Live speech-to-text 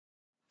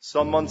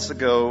Some months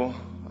ago,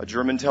 a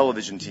German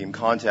television team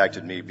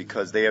contacted me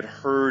because they had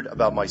heard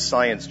about my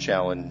science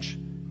challenge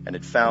and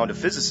had found a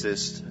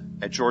physicist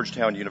at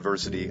Georgetown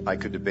University I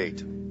could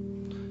debate.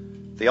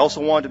 They also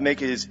wanted to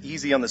make it as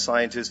easy on the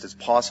scientist as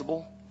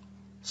possible,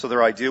 so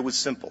their idea was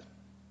simple.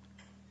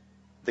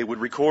 They would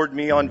record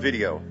me on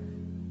video,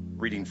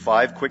 reading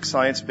 5 quick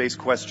science-based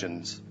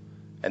questions,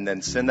 and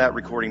then send that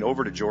recording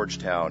over to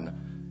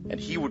Georgetown, and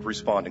he would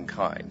respond in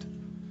kind.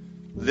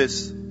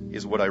 This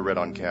is what I read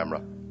on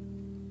camera.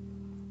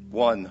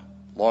 1.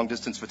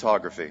 Long-distance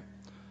photography.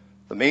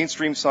 The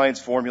mainstream science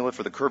formula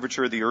for the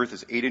curvature of the Earth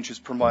is 8 inches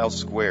per mile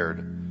squared.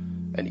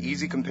 An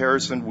easy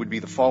comparison would be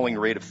the falling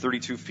rate of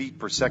 32 feet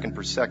per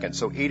second.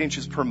 So 8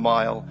 inches per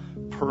mile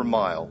per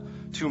mile.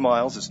 2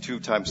 miles is 2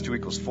 times 2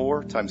 equals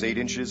 4 times 8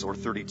 inches or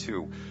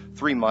 32.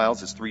 3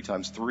 miles is 3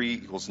 times 3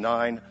 equals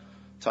 9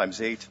 times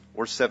 8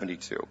 or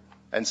 72,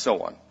 and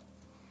so on.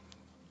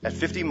 At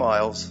 50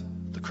 miles,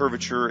 the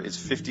curvature is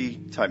 50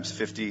 times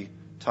 50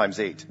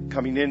 times 8,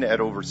 coming in at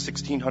over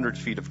 1,600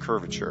 feet of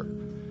curvature.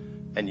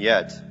 And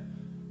yet,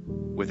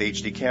 with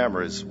HD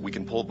cameras, we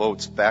can pull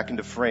boats back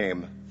into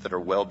frame that are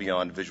well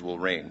beyond visual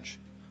range.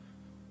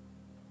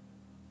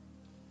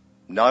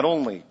 Not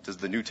only does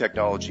the new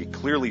technology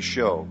clearly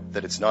show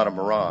that it's not a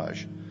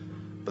mirage,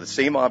 but the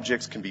same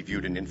objects can be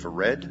viewed in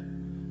infrared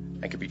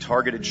and can be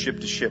targeted ship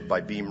to ship by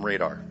beam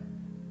radar.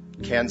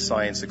 Can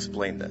science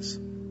explain this?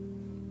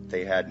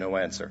 They had no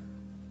answer.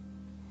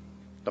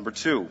 Number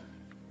 2,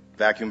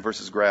 vacuum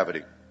versus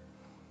gravity.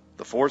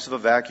 The force of a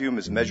vacuum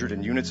is measured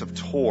in units of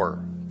torr,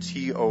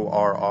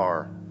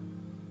 T-O-R-R.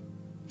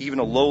 Even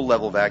a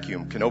low-level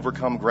vacuum can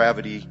overcome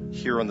gravity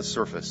here on the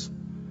surface.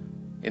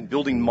 In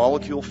building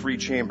molecule-free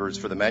chambers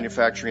for the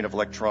manufacturing of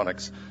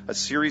electronics, a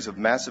series of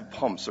massive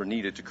pumps are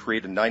needed to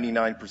create a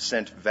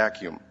 99%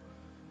 vacuum.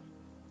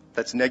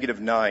 That's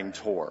 -9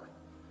 torr.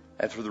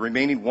 And for the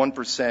remaining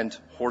 1%,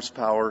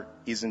 horsepower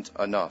isn't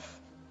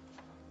enough.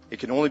 It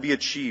can only be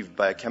achieved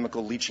by a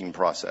chemical leaching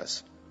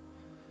process.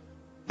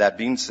 That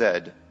being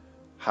said,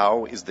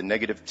 how is the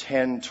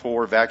 -10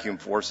 torr vacuum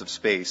force of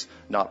space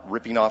not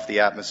ripping off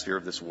the atmosphere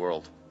of this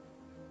world?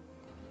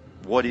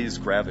 What is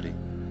gravity?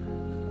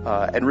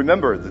 And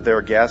remember that there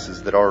are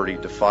gases that already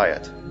defy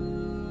it,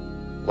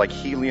 like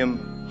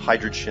helium,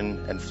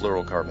 hydrogen, and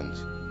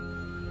fluorocarbons.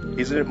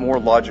 Isn't it more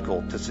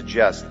logical to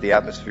suggest that the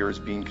atmosphere is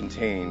being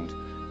contained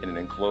in an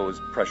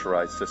enclosed,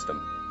 pressurized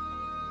system?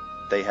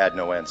 They had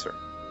no answer.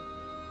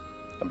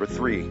 Number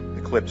 3,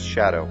 eclipse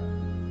shadow.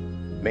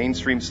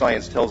 Mainstream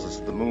science tells us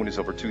that the moon is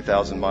over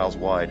 2,000 miles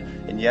wide,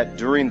 and yet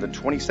during the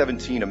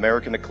 2017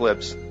 American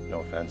eclipse,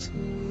 no offense,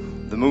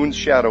 the moon's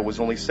shadow was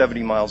only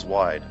 70 miles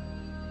wide,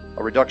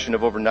 a reduction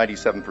of over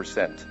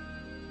 97%.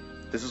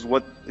 This is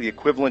what the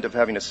equivalent of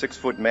having a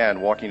 6-foot man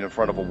walking in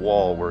front of a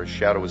wall where his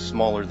shadow is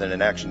smaller than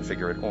an action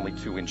figure at only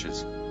 2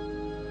 inches.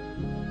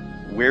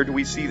 Where do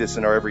we see this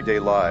in our everyday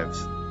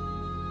lives?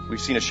 We've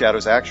seen a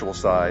shadow's actual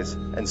size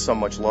and some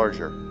much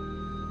larger.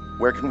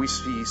 Where can we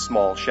see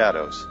small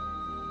shadows?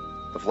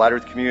 The flat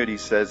Earth community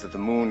says that the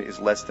moon is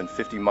less than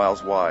 50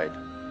 miles wide,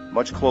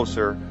 much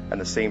closer and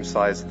the same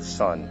size as the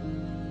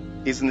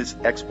sun. Isn't this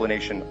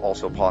explanation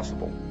also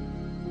possible?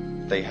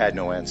 They had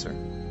no answer.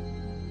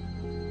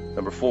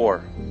 Number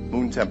 4,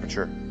 moon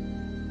temperature.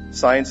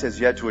 Science has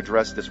yet to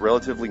address this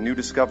relatively new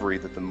discovery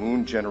that the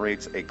moon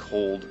generates a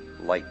cold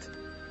light.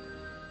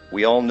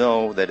 We all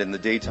know that in the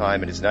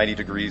daytime it is 90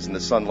 degrees in the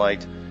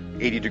sunlight,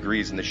 80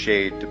 degrees in the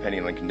shade,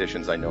 depending on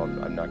conditions. I know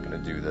I'm not going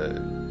to do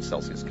the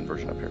Celsius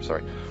conversion up here,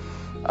 sorry.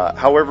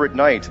 However, at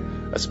night,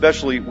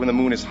 especially when the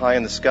moon is high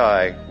in the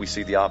sky, we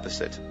see the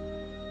opposite.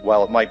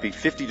 While it might be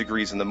 50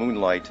 degrees in the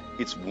moonlight,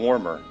 it's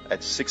warmer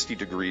at 60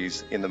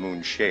 degrees in the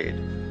moon's shade,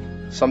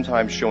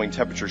 sometimes showing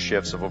temperature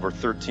shifts of over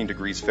 13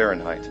 degrees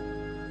Fahrenheit.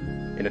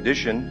 In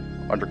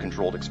addition, under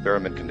controlled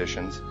experiment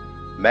conditions,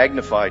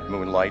 magnified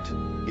moonlight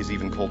is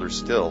even colder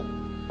still,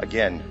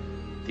 again,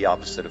 the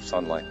opposite of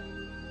sunlight.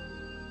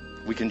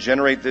 We can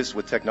generate this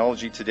with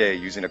technology today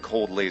using a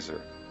cold laser.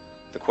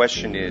 The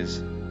question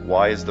is,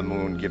 why is the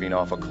moon giving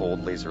off a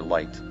cold laser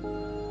light?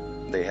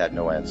 They had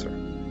no answer.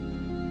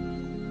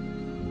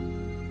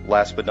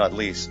 Last but not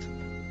least,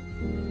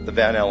 the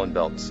Van Allen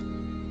belts.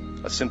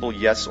 A simple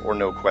yes or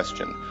no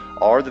question.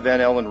 Are the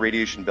Van Allen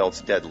radiation belts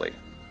deadly?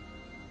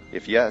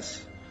 If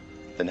yes,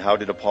 then how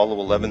did Apollo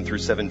 11 through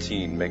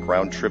 17 make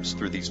round trips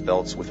through these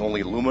belts with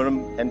only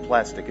aluminum and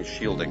plastic as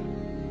shielding?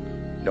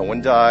 No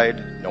one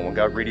died, no one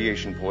got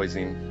radiation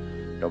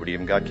poisoning, nobody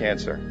even got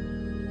cancer.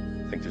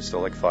 I think there's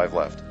still like 5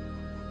 left.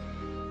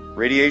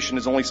 Radiation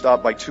is only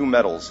stopped by 2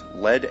 metals,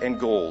 lead and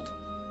gold.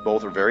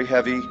 Both are very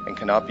heavy and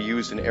cannot be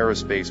used in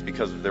aerospace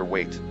because of their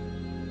weight.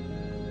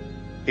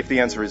 If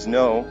the answer is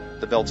no,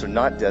 the belts are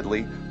not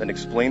deadly, then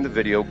explain the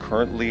video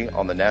currently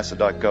on the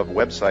NASA.gov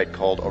website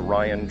called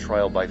Orion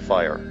Trial by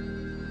Fire,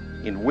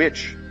 in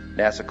which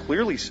NASA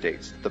clearly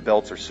states the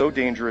belts are so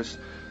dangerous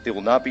they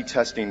will not be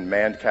testing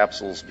manned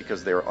capsules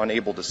because they are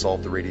unable to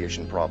solve the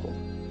radiation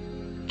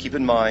problem. Keep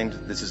in mind,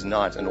 this is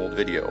not an old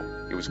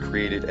video. It was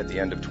created at the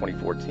end of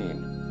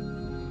 2014.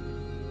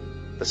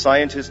 The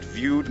scientist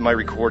viewed my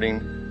recording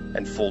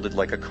and folded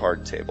like a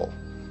card table.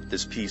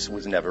 This piece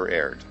was never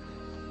aired.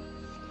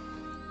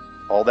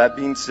 All that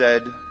being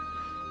said,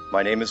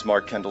 my name is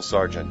Mark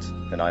Sargent,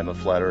 and I'm a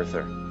flat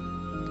earther.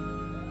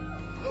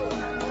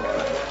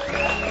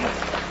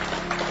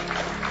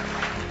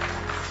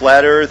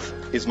 Flat Earth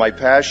is my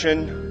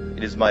passion,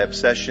 it is my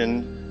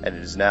obsession, and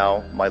it is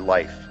now my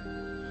life.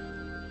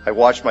 I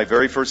watched my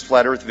very first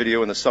Flat Earth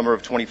video in the summer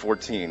of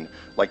 2014.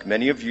 Like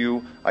many of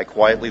you, I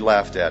quietly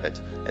laughed at it,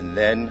 and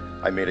then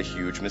I made a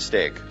huge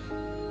mistake.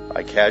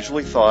 I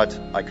casually thought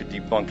I could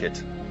debunk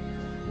it.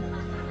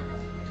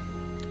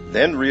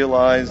 Then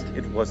realized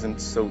it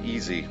wasn't so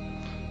easy.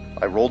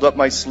 I rolled up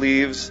my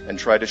sleeves and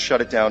tried to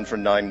shut it down for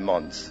 9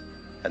 months,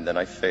 and then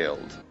I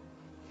failed.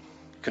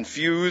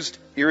 Confused,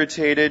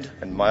 irritated,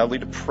 and mildly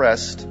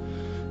depressed,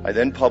 I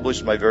then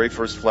published my very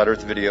first Flat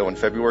Earth video on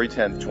February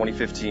 10th,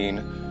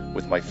 2015,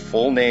 with my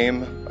full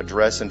name,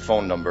 address, and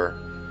phone number,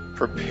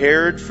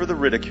 prepared for the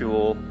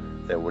ridicule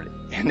that would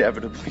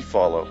inevitably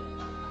follow.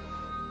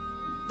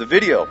 The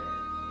video,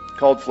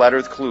 called Flat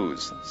Earth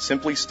Clues,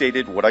 simply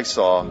stated what I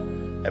saw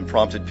and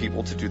prompted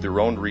people to do their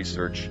own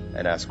research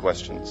and ask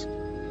questions.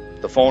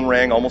 The phone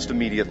rang almost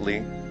immediately.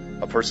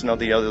 A person on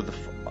the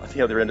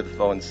other end of the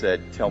phone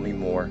said, "Tell me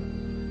more."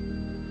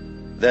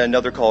 Then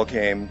another call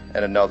came,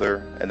 and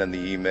another, and then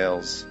the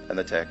emails and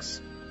the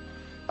texts.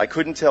 I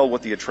couldn't tell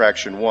what the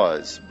attraction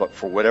was, but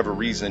for whatever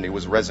reason it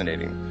was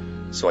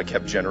resonating, so I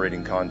kept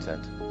generating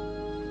content.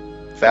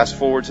 Fast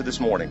forward to this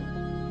morning.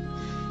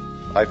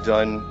 I've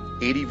done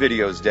 80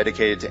 videos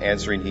dedicated to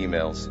answering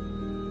emails,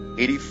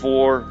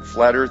 84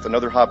 Flat Earth and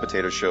other hot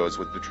potato shows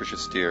with Patricia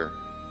Steer,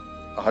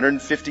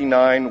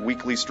 159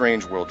 weekly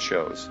Strange World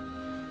shows,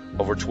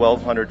 over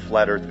 1,200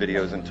 Flat Earth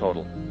videos in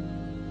total.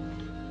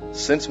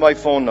 Since my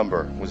phone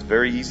number was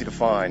very easy to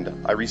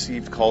find, I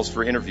received calls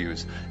for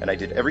interviews, and I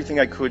did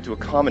everything I could to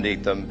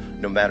accommodate them,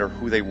 no matter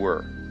who they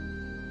were.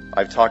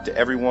 I've talked to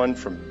everyone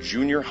from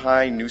junior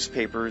high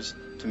newspapers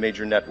to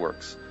major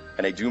networks,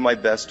 and I do my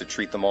best to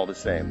treat them all the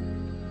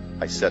same.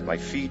 I set my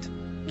feet,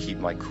 keep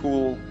my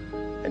cool,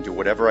 and do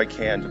whatever I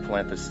can to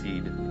plant the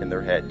seed in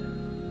their head.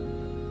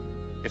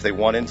 If they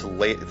want to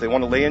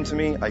lay into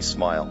me, I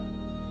smile.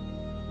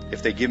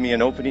 If they give me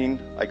an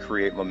opening, I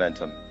create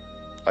momentum.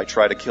 I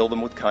try to kill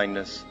them with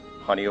kindness,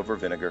 honey over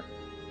vinegar.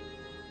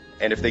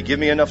 And if they give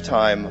me enough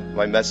time,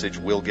 my message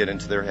will get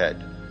into their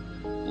head.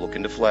 Look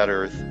into Flat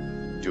Earth,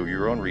 do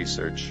your own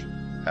research,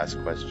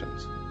 ask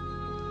questions.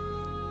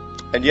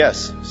 And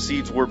yes,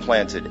 seeds were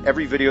planted.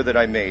 Every video that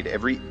I made,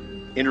 every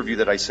interview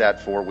that I sat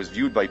for was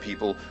viewed by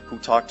people who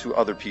talked to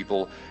other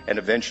people, and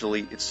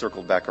eventually it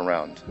circled back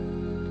around.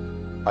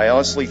 I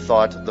honestly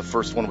thought the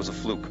first one was a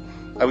fluke.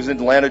 I was in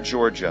Atlanta,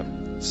 Georgia,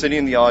 sitting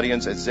in the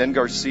audience as Zen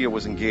Garcia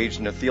was engaged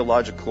in a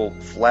theological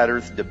flat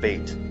earth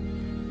debate.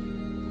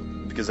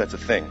 Because that's a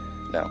thing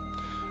now.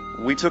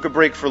 We took a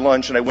break for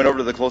lunch and I went over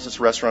to the closest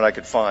restaurant I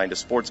could find, a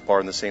sports bar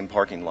in the same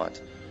parking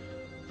lot.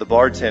 The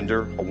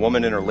bartender, a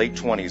woman in her late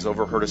 20s,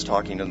 overheard us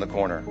talking in the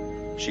corner.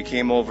 She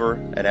came over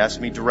and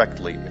asked me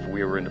directly if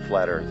we were into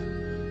flat earth.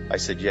 I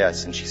said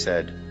yes, and she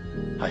said,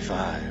 "High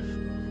five."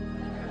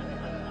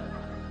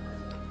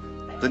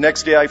 The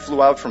next day I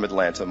flew out from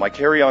Atlanta. My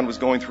carry-on was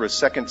going through a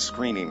second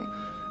screening,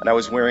 and I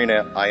was wearing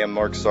a "I am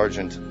Mark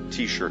Sargent"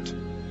 t-shirt.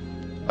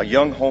 A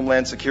young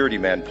Homeland Security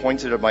man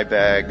pointed at my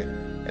bag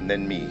and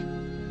then me.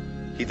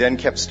 He then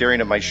kept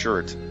staring at my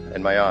shirt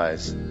and my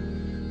eyes.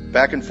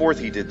 Back and forth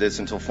he did this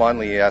until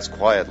finally he asked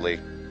quietly,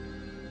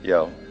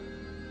 "Yo,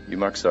 you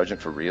Mark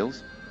Sargent for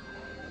reals?"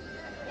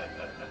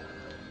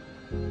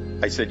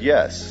 I said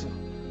yes.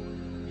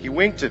 He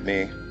winked at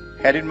me,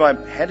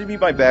 handed me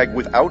my bag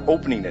without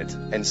opening it,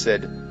 and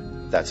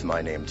said, "That's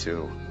my name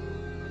too."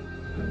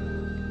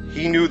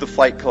 He knew the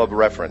Fight Club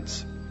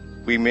reference.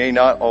 We may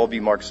not all be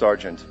Mark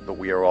Sargent, but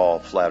we are all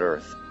Flat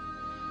Earth.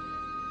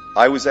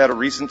 I was at a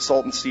recent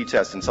Salton Sea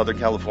test in Southern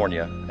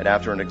California, and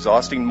after an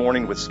exhausting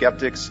morning with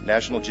skeptics,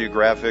 National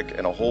Geographic,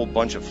 and a whole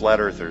bunch of Flat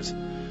Earthers,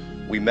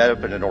 we met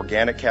up at an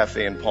organic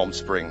cafe in Palm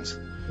Springs.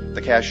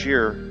 The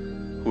cashier,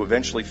 who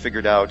eventually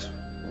figured out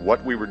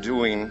what we were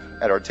doing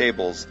at our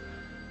tables,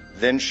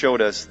 then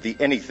showed us the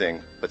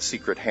anything but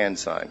secret hand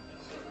sign.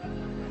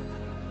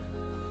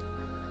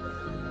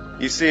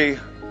 You see,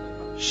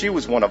 she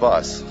was one of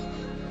us.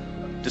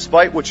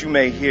 Despite what you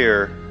may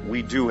hear,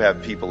 we do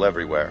have people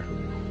everywhere.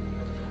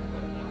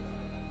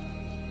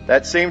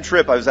 That same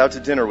trip, I was out to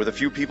dinner with a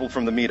few people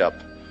from the meetup.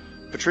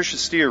 Patricia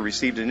Steer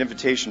received an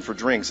invitation for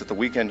drinks at the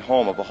weekend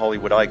home of a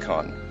Hollywood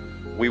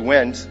icon. We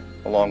went,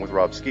 along with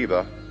Rob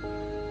Skiba,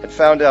 and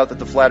found out that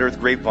the Flat Earth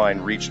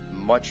grapevine reached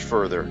much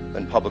further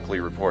than publicly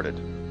reported.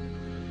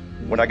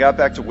 When I got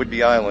back to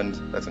Whidbey Island,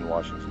 that's in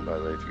Washington, by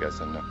the way, if you guys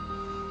didn't know,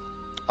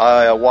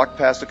 I walked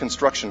past a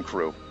construction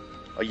crew.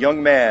 A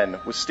young man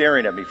was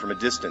staring at me from a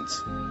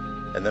distance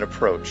and then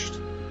approached.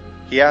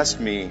 He asked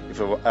me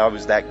if I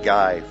was that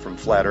guy from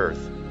Flat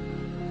Earth.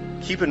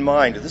 Keep in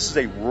mind, this is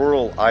a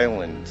rural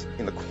island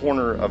in the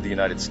corner of the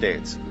United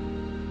States.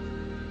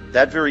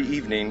 That very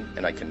evening,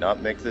 and I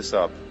cannot make this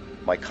up,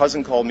 my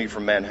cousin called me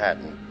from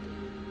Manhattan.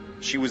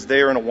 She was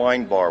there in a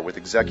wine bar with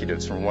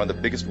executives from one of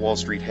the biggest Wall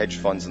Street hedge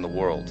funds in the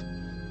world.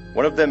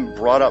 One of them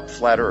brought up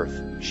Flat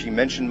Earth. She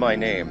mentioned my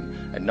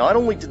name, and not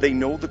only did they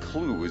know the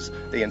clues,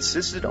 they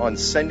insisted on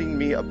sending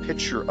me a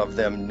picture of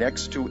them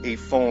next to a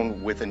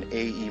phone with an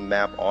AE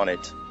map on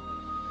it.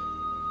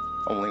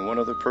 Only one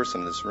other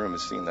person in this room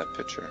has seen that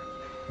picture.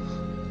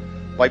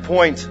 My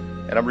point,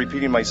 and I'm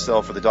repeating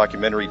myself for the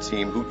documentary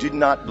team who did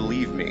not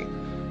believe me,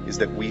 is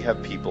that we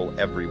have people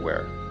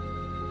everywhere.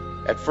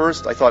 At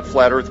first, I thought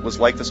Flat Earth was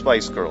like the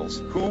Spice Girls,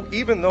 who,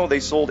 even though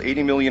they sold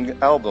 80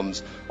 million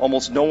albums,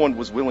 almost no one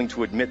was willing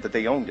to admit that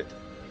they owned it.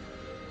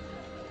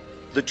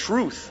 The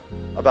truth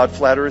about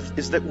Flat Earth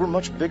is that we're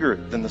much bigger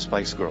than the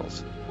Spice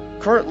Girls.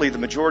 Currently, the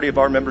majority of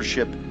our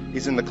membership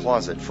is in the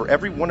closet. For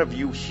every one of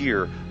you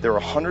here, there are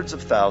hundreds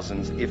of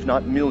thousands, if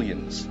not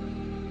millions,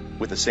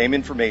 with the same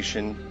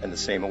information and the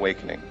same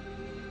awakening.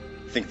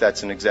 Think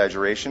that's an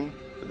exaggeration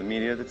for the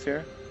media that's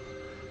here?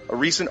 A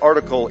recent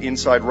article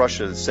inside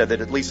Russia said that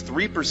at least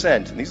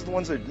 3%, and these are the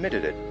ones that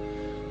admitted it,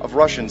 of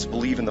Russians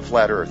believe in the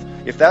flat earth.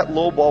 If that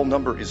lowball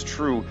number is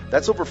true,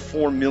 that's over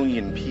 4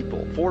 million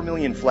people, 4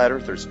 million flat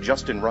earthers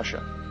just in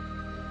Russia.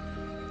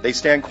 They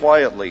stand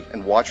quietly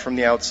and watch from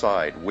the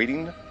outside,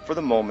 waiting for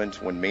the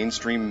moment when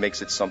mainstream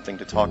makes it something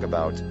to talk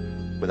about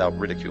without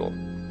ridicule.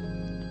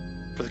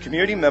 For the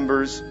community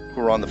members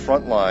who are on the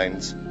front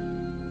lines,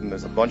 and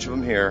there's a bunch of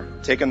them here,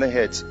 taking the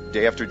hits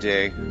day after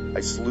day, I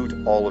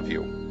salute all of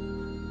you.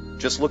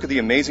 Just look at the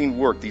amazing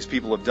work these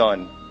people have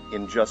done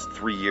in just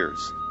 3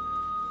 years.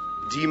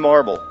 D.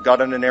 Marble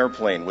got on an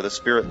airplane with a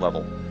spirit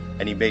level,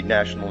 and he made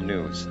national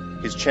news.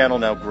 His channel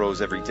now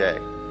grows every day.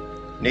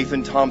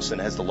 Nathan Thompson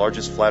has the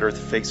largest Flat Earth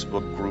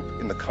Facebook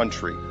group in the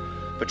country.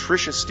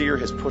 Patricia Steer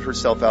has put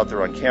herself out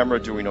there on camera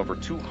doing over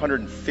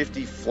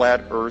 250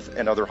 Flat Earth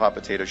and other hot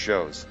potato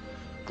shows.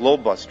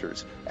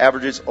 Globebusters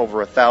averages over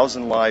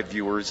 1,000 live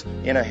viewers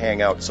in a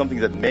hangout, something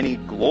that many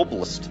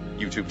globalist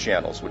YouTube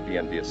channels would be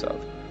envious of.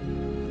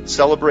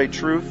 Celebrate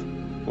Truth,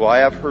 who I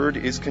have heard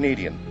is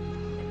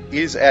Canadian,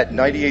 is at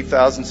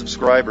 98,000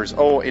 subscribers.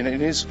 Oh, and in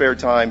his spare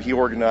time, he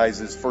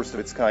organizes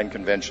first-of-its-kind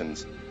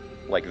conventions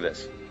like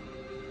this.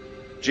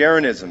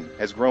 Jeranism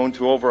has grown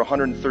to over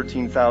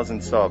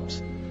 113,000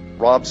 subs.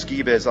 Rob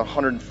Skiba is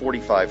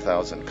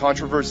 145,000.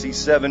 Controversy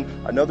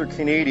 7, another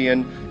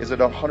Canadian, is at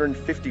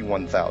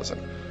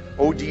 151,000.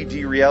 ODD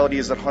Reality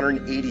is at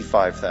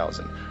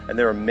 185,000. And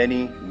there are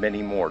many,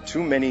 many more.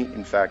 Too many,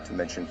 in fact, to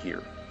mention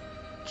here.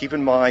 Keep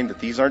in mind that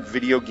these aren't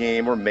video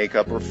game or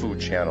makeup or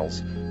food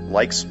channels.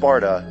 Like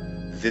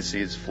Sparta, this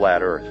is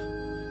Flat Earth.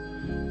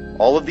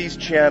 All of these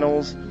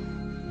channels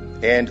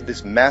and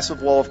this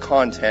massive wall of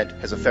content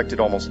has affected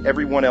almost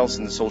everyone else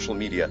in the social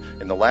media.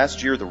 In the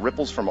last year, the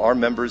ripples from our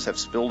members have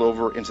spilled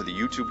over into the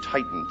YouTube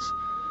titans,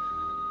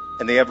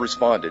 and they have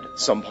responded.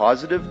 Some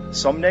positive,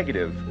 some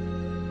negative,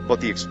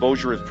 but the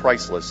exposure is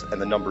priceless and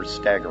the numbers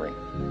staggering.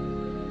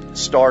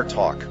 Star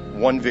Talk,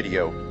 one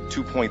video,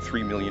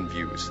 2.3 million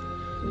views.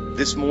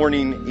 This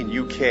Morning in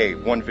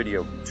UK, one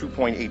video,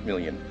 2.8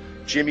 million.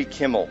 Jimmy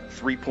Kimmel,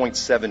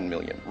 3.7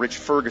 million. Rich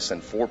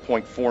Ferguson,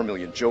 4.4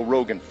 million. Joe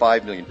Rogan,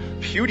 5 million.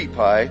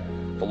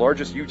 PewDiePie, the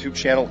largest YouTube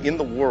channel in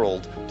the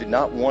world, did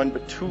not one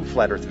but 2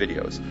 Flat Earth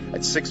videos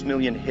at 6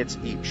 million hits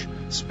each.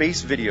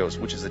 Space Videos,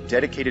 which is a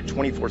dedicated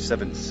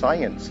 24/7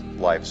 science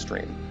live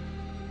stream,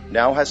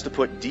 now has to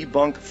put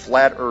Debunk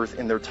Flat Earth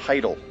in their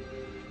title,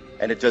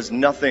 and it does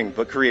nothing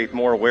but create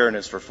more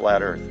awareness for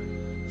Flat Earth.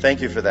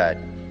 Thank you for that.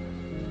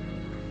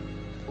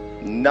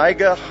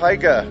 Niga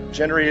Haiga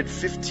generated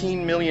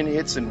 15 million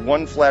hits in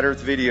one Flat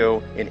Earth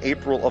video in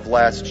April of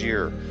last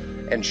year.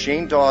 And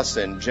Shane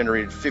Dawson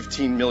generated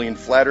 15 million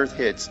Flat Earth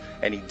hits,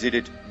 and he did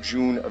it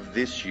June of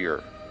this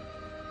year.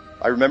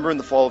 I remember in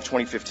the fall of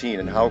 2015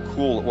 and how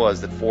cool it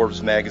was that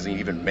Forbes magazine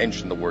even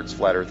mentioned the words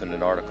Flat Earth in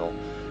an article.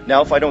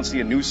 Now if I don't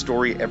see a news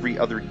story every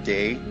other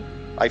day,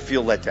 I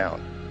feel let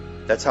down.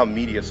 That's how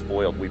media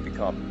spoiled we've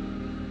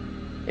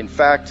become. In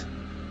fact,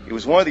 it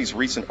was one of these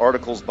recent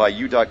articles by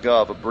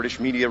U.gov, a British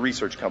media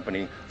research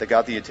company, that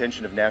got the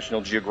attention of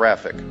National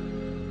Geographic.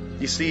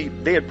 You see,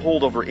 they had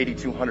polled over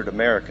 8,200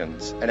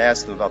 Americans and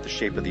asked them about the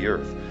shape of the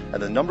Earth.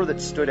 And the number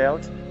that stood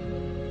out,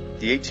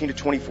 the 18 to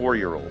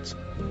 24-year-olds.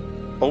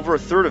 Over a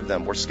third of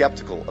them were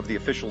skeptical of the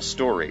official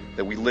story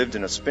that we lived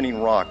in a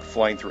spinning rock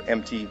flying through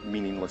empty,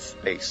 meaningless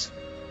space.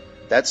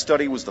 That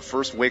study was the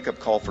first wake-up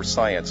call for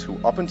science, who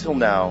up until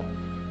now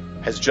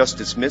has just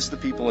dismissed the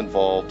people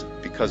involved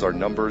because our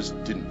numbers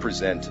didn't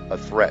present a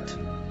threat.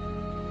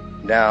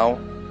 Now,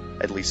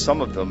 at least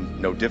some of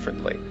them know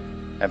differently.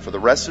 And for the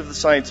rest of the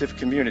scientific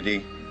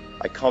community,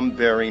 I come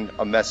bearing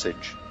a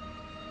message.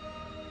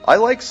 I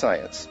like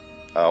science.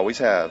 I always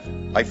have.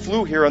 I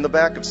flew here on the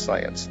back of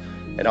science,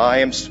 and I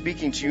am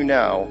speaking to you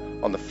now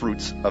on the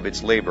fruits of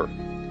its labor.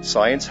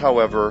 Science,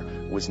 however,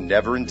 was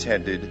never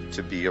intended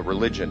to be a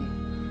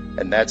religion,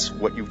 and that's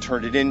what you've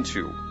turned it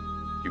into.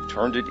 You've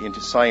turned it into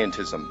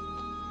scientism.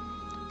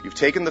 You've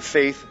taken the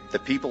faith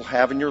that people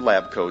have in your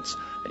lab coats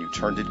and you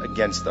turned it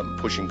against them,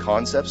 pushing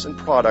concepts and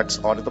products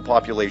onto the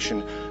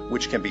population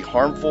which can be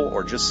harmful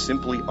or just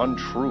simply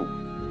untrue.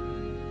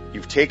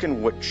 You've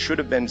taken what should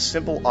have been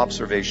simple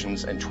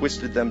observations and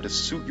twisted them to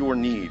suit your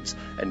needs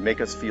and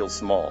make us feel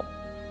small.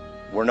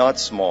 We're not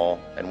small,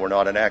 and we're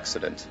not an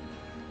accident.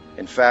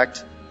 In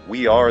fact,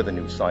 we are the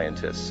new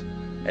scientists,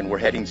 and we're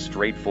heading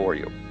straight for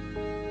you.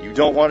 You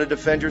don't want to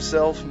defend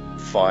yourself?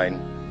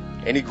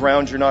 Fine. Any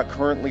ground you're not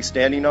currently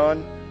standing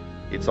on?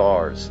 It's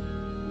ours.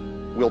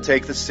 We'll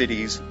take the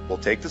cities, we'll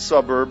take the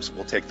suburbs,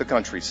 we'll take the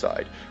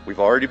countryside.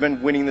 We've already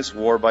been winning this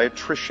war by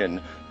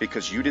attrition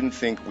because you didn't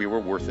think we were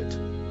worth it.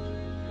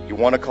 You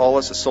want to call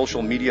us a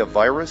social media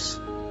virus?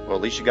 Well,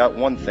 at least you got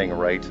one thing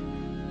right.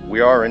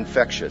 We are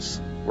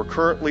infectious. We're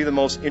currently the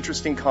most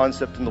interesting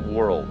concept in the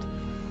world.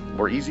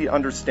 We're easy to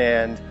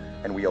understand,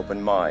 and we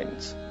open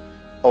minds.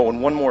 Oh,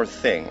 and one more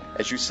thing.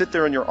 As you sit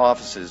there in your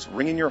offices,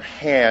 wringing your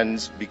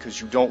hands because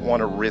you don't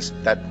want to risk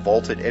that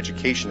vaulted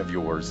education of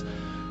yours,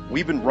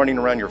 we've been running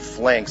around your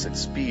flanks at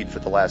speed for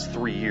the last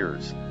 3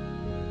 years.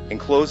 In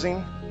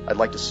closing, I'd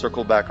like to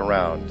circle back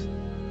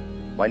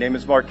around. My name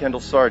is Mark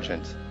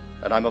Sargent,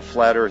 and I'm a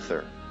flat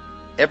earther.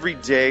 Every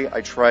day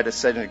I try to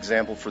set an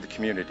example for the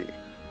community.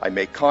 I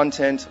make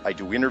content, I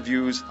do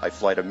interviews, I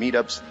fly to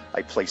meetups,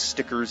 I place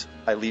stickers,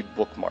 I leave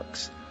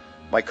bookmarks.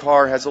 My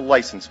car has a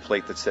license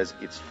plate that says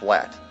it's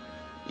flat.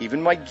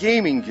 Even my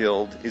gaming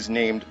guild is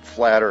named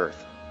Flat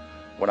Earth.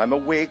 When I'm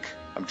awake,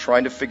 I'm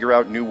trying to figure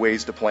out new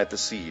ways to plant the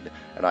seed,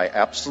 and I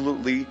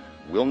absolutely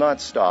will not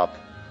stop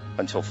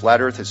until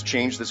Flat Earth has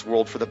changed this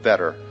world for the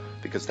better,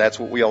 because that's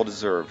what we all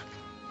deserve,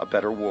 a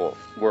better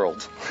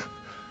world.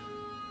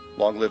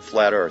 Long live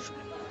Flat Earth.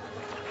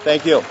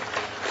 Thank you.